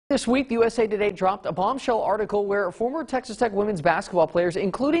This week, the USA Today dropped a bombshell article where former Texas Tech women's basketball players,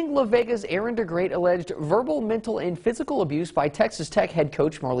 including La Vega's Aaron DeGreat, alleged verbal, mental, and physical abuse by Texas Tech head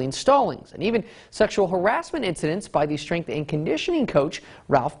coach Marlene Stollings, and even sexual harassment incidents by the strength and conditioning coach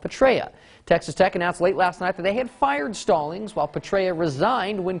Ralph Petraea. Texas Tech announced late last night that they had fired Stollings, while Petraea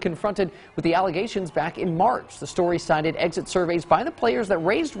resigned when confronted with the allegations back in March. The story cited exit surveys by the players that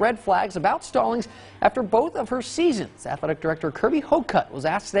raised red flags about Stollings after both of her seasons. Athletic Director Kirby Hocutt was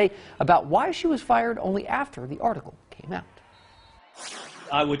asked today about why she was fired only after the article came out.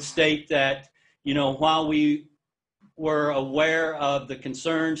 I would state that, while we were aware of the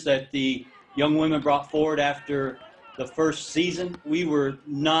concerns that the young women brought forward after the first season, we were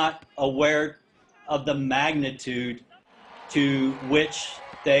not aware of the magnitude to which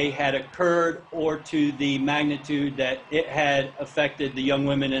they had occurred or to the magnitude that it had affected the young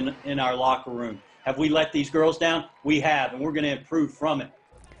women in our locker room. Have we let these girls down? We have, and we're going to improve from it.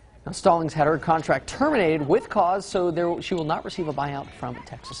 Now, Stollings had her contract terminated with cause, so she will not receive a buyout from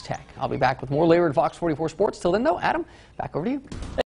Texas Tech. I'll be back with more later at Fox 44 Sports. Till then, though, Adam, back over to you.